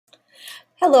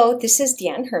Hello, this is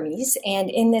Deanne Hermes, and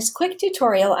in this quick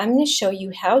tutorial, I'm going to show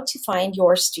you how to find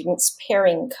your student's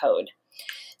pairing code.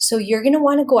 So you're going to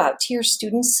want to go out to your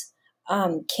student's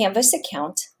Canvas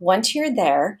account. Once you're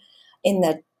there, in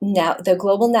the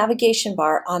global navigation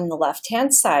bar on the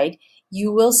left-hand side,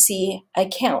 you will see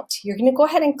Account. You're going to go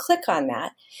ahead and click on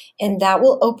that, and that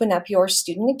will open up your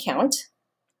student account,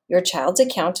 your child's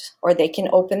account, or they can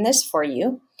open this for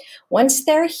you. Once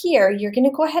they're here, you're going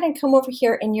to go ahead and come over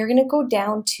here and you're going to go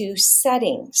down to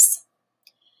Settings.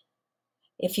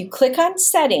 If you click on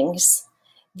Settings,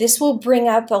 this will bring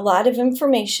up a lot of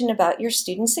information about your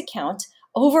student's account.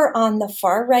 Over on the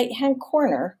far right-hand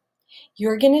corner,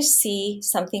 you're going to see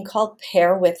something called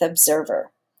Pair with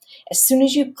Observer. As soon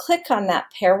as you click on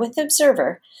that Pair with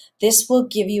Observer, this will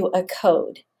give you a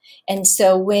code. And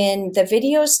so when the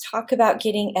videos talk about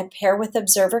getting a Pair with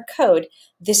Observer code,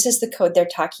 this is the code they're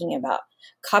talking about.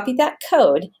 Copy that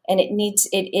code, and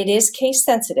it is case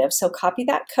sensitive, so copy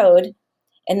that code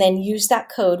and then use that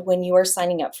code when you are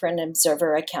signing up for an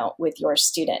Observer account with your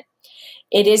student.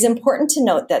 It is important to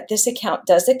note that this account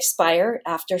does expire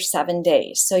after 7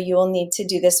 days, so you will need to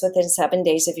do this within 7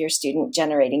 days of your student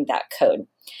generating that code.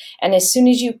 And as soon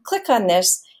as you click on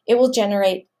this, it will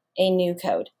generate a new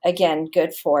code. Again,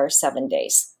 good for 7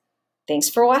 days. Thanks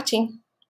for watching.